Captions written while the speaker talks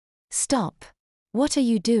Stop! What are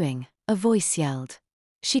you doing? A voice yelled.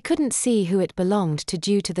 She couldn't see who it belonged to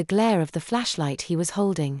due to the glare of the flashlight he was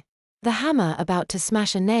holding. The hammer about to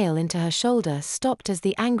smash a nail into her shoulder stopped as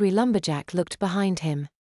the angry lumberjack looked behind him.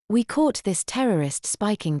 We caught this terrorist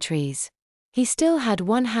spiking trees. He still had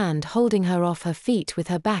one hand holding her off her feet with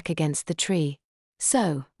her back against the tree.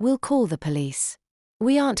 So, we'll call the police.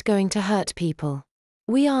 We aren't going to hurt people.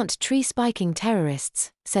 We aren't tree spiking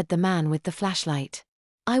terrorists, said the man with the flashlight.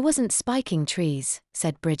 I wasn't spiking trees,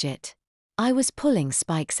 said Bridget. I was pulling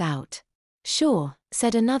spikes out. Sure,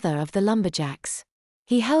 said another of the lumberjacks.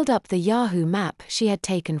 He held up the Yahoo map she had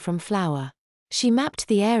taken from Flower. She mapped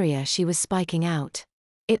the area she was spiking out.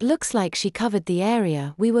 It looks like she covered the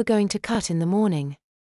area we were going to cut in the morning.